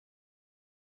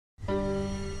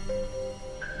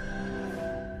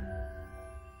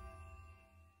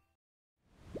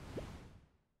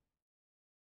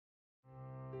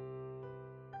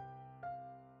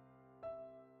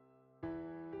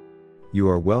You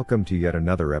are welcome to yet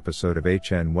another episode of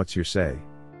HN What's Your Say?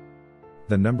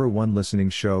 The #1 listening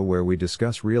show where we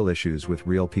discuss real issues with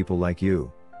real people like you.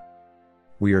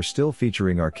 We are still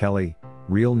featuring R. Kelly,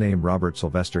 real name Robert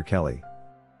Sylvester Kelly,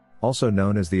 also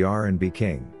known as the R&B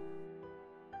King.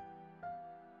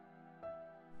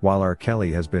 While R.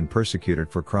 Kelly has been persecuted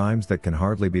for crimes that can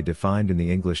hardly be defined in the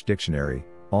English dictionary,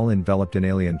 all enveloped in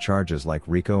alien charges like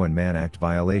RICO and Mann Act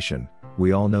violation,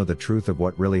 we all know the truth of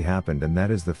what really happened, and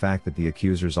that is the fact that the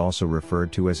accusers, also referred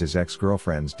to as his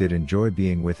ex-girlfriends, did enjoy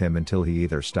being with him until he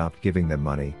either stopped giving them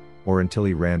money, or until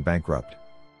he ran bankrupt.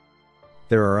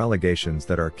 There are allegations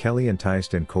that R. Kelly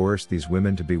enticed and coerced these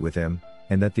women to be with him,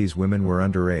 and that these women were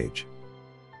underage.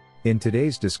 In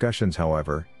today's discussions,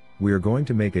 however, we are going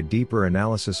to make a deeper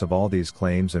analysis of all these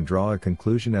claims and draw a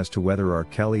conclusion as to whether R.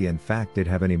 Kelly in fact did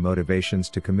have any motivations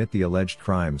to commit the alleged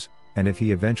crimes, and if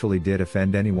he eventually did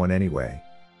offend anyone anyway.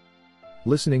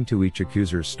 Listening to each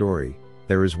accuser's story,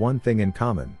 there is one thing in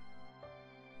common.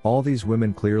 All these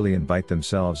women clearly invite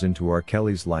themselves into R.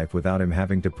 Kelly's life without him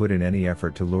having to put in any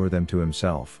effort to lure them to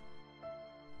himself.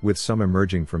 With some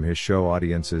emerging from his show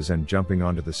audiences and jumping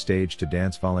onto the stage to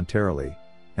dance voluntarily,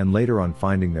 and later on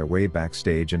finding their way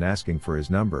backstage and asking for his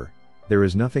number, there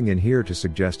is nothing in here to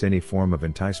suggest any form of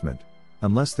enticement,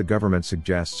 unless the government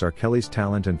suggests R. Kelly's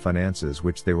talent and finances,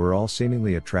 which they were all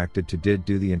seemingly attracted to, did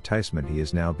do the enticement he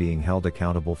is now being held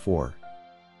accountable for.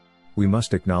 We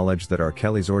must acknowledge that R.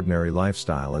 Kelly's ordinary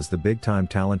lifestyle as the big-time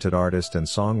talented artist and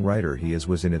songwriter he is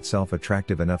was in itself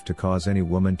attractive enough to cause any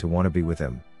woman to want to be with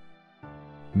him.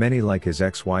 Many, like his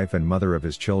ex-wife and mother of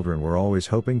his children, were always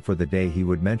hoping for the day he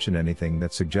would mention anything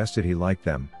that suggested he liked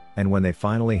them, and when they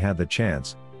finally had the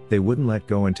chance, they wouldn't let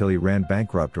go until he ran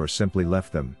bankrupt or simply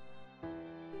left them.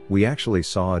 We actually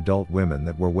saw adult women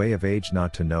that were way of age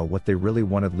not to know what they really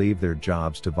wanted leave their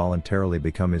jobs to voluntarily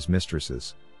become his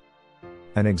mistresses.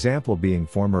 An example being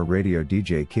former radio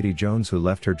DJ Kitty Jones, who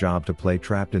left her job to play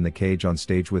Trapped in the Cage on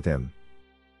stage with him.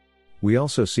 We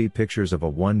also see pictures of a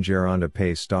one Geronda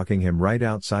Pace stalking him right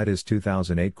outside his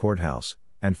 2008 courthouse,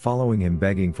 and following him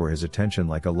begging for his attention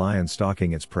like a lion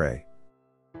stalking its prey.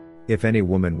 If any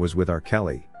woman was with R.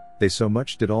 Kelly, they so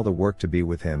much did all the work to be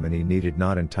with him, and he needed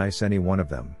not entice any one of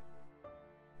them.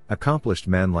 Accomplished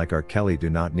men like R. Kelly do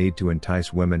not need to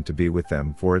entice women to be with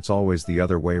them, for it's always the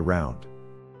other way round.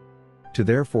 To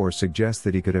therefore suggest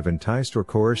that he could have enticed or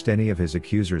coerced any of his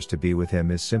accusers to be with him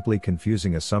is simply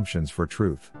confusing assumptions for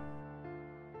truth.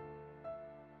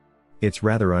 It's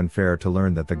rather unfair to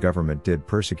learn that the government did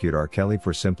persecute R. Kelly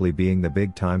for simply being the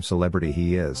big-time celebrity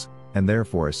he is, and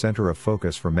therefore a center of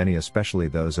focus for many, especially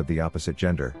those of the opposite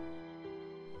gender.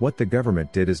 What the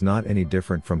government did is not any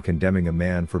different from condemning a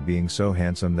man for being so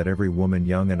handsome that every woman,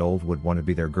 young and old, would want to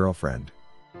be their girlfriend.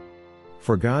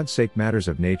 For God's sake, matters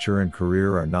of nature and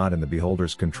career are not in the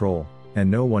beholder's control, and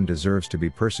no one deserves to be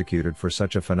persecuted for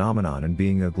such a phenomenon, and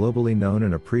being a globally known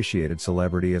and appreciated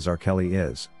celebrity as R. Kelly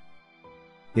is.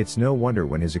 It's no wonder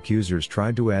when his accusers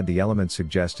tried to add the element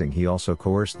suggesting he also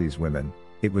coerced these women,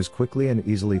 it was quickly and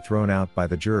easily thrown out by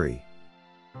the jury.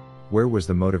 Where was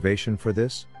the motivation for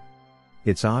this?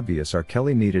 It's obvious. R.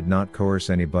 Kelly needed not coerce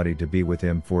anybody to be with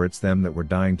him, for it's them that were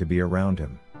dying to be around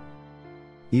him.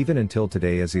 Even until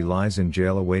today, as he lies in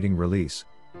jail awaiting release,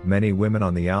 many women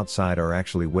on the outside are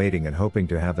actually waiting and hoping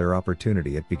to have their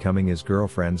opportunity at becoming his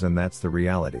girlfriends, and that's the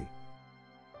reality.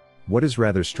 What is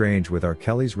rather strange with R.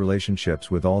 Kelly's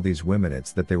relationships with all these women,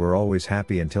 it's that they were always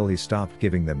happy until he stopped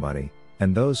giving them money,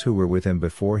 and those who were with him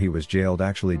before he was jailed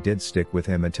actually did stick with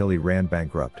him until he ran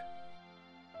bankrupt.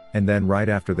 And then right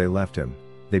after they left him,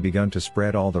 they begun to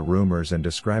spread all the rumors and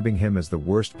describing him as the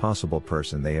worst possible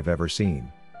person they have ever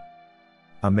seen.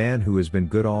 A man who has been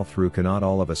good all through cannot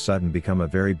all of a sudden become a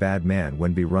very bad man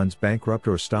when he runs bankrupt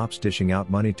or stops dishing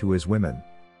out money to his women.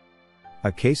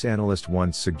 A case analyst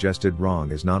once suggested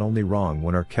wrong is not only wrong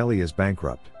when R. Kelly is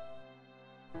bankrupt.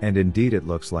 And indeed it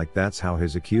looks like that's how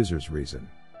his accusers reason.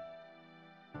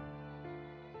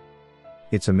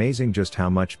 It's amazing just how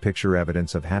much picture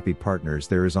evidence of happy partners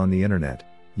there is on the internet,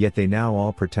 yet they now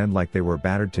all pretend like they were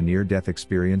battered to near-death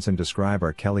experience and describe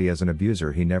R. Kelly as an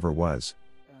abuser he never was.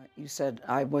 You said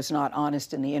I was not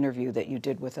honest in the interview that you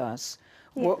did with us.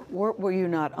 Yeah. What were you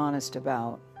not honest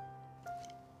about?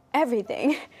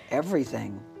 Everything.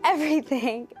 Everything.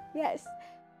 Everything, yes.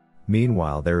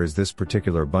 Meanwhile, there is this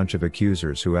particular bunch of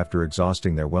accusers who, after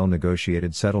exhausting their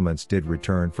well-negotiated settlements, did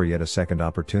return for yet a second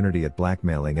opportunity at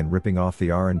blackmailing and ripping off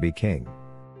the R&B king.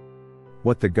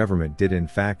 What the government did in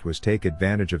fact was take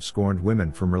advantage of scorned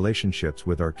women from relationships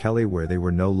with R. Kelly where they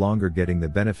were no longer getting the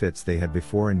benefits they had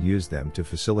before, and used them to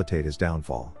facilitate his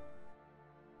downfall.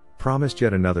 Promised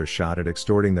yet another shot at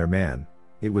extorting their man,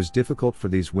 It was difficult for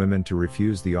these women to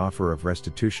refuse the offer of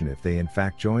restitution if they in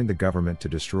fact joined the government to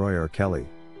destroy R. Kelly.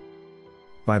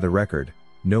 By the record,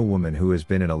 no woman who has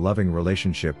been in a loving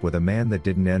relationship with a man that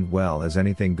didn't end well has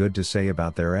anything good to say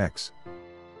about their ex.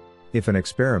 If an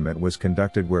experiment was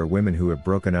conducted where women who have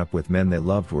broken up with men they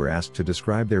loved were asked to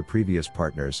describe their previous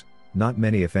partners, not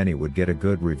many if any would get a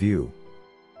good review.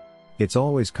 It's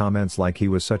always comments like "he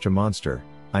was such a monster,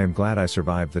 I am glad I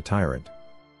survived the tyrant.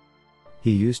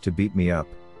 He used to beat me up,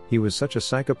 he was such a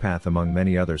psychopath," among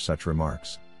many other such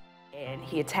remarks. And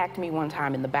he attacked me one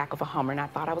time in the back of a Hummer, and I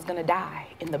thought I was gonna die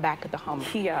in the back of the Hummer.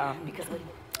 Because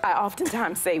I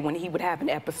oftentimes say when he would have an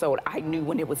episode, I knew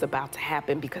when it was about to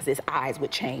happen because his eyes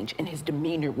would change and his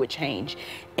demeanor would change.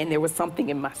 And there was something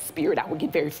in my spirit, I would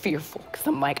get very fearful because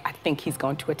I'm like, I think he's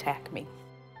going to attack me.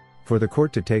 For the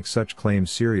court to take such claims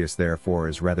serious therefore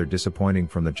is rather disappointing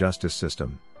from the justice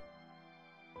system.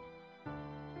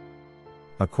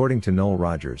 According to Noel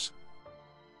Rogers,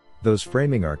 those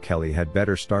framing R. Kelly had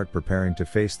better start preparing to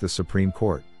face the Supreme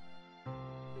Court.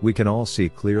 We can all see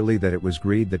clearly that it was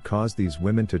greed that caused these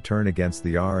women to turn against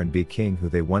the R&B king who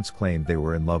they once claimed they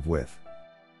were in love with.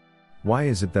 Why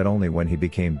is it that only when he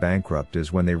became bankrupt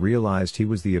is when they realized he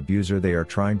was the abuser they are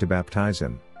trying to baptize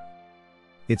him?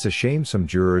 It's a shame some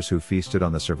jurors who feasted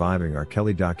on the surviving R.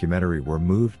 Kelly documentary were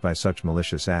moved by such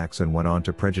malicious acts and went on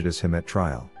to prejudice him at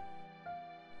trial.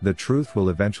 The truth will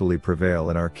eventually prevail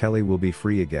and R. Kelly will be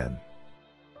free again.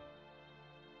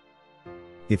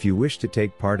 If you wish to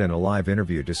take part in a live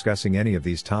interview discussing any of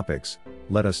these topics,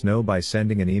 let us know by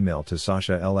sending an email to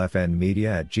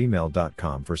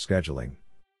sashalfnmedia@gmail.com for scheduling.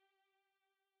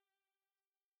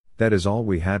 That is all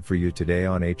we had for you today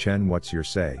on HN What's Your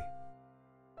Say?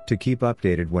 To keep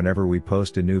updated whenever we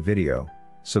post a new video,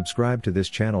 subscribe to this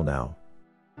channel now.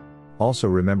 Also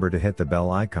remember to hit the bell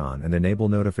icon and enable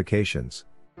notifications.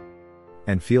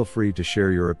 And feel free to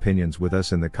share your opinions with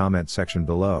us in the comment section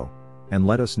below, and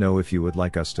let us know if you would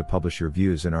like us to publish your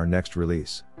views in our next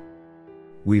release.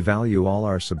 We value all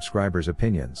our subscribers'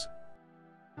 opinions.